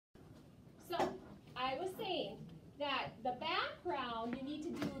I was saying that the background you need to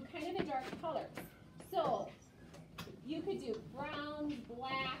do kind of a dark color. So you could do browns,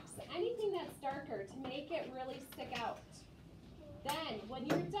 blacks, anything that's darker to make it really stick out. Then when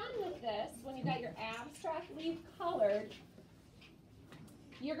you're done with this, when you got your abstract leaf colored,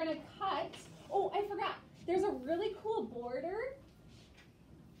 you're going to cut. Oh, I forgot. There's a really cool border,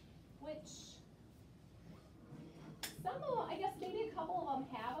 which some of them, I guess maybe a couple of them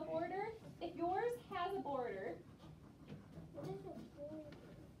have a border. If yours has a border,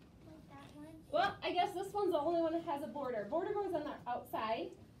 well, I guess this one's the only one that has a border. Border goes on the outside.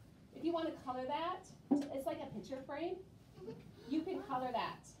 If you want to color that, it's like a picture frame. You can color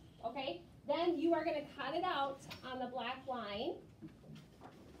that, okay? Then you are going to cut it out on the black line.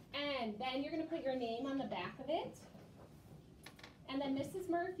 And then you're going to put your name on the back of it. And then Mrs.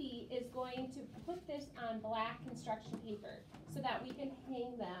 Murphy is going to put this on black construction paper so that we can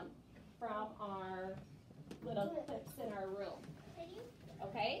hang them from our little clips in our room.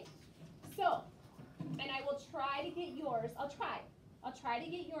 Okay? So, and I will try to get yours. I'll try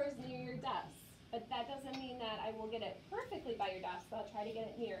to get yours near your desk. But that doesn't mean that I will get it perfectly by your desk. So I'll try to get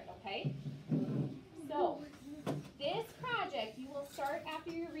it near it, okay? So, this project you will start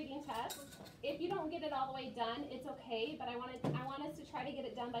after your reading test. If you don't get it all the way done, it's okay, but I want us to try to get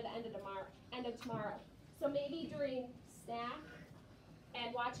it done by the end of tomorrow. So maybe during snack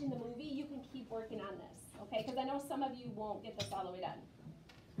and watching the movie, you can keep working on this, okay? Because I know some of you won't get this all the way done.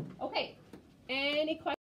 Okay, any questions?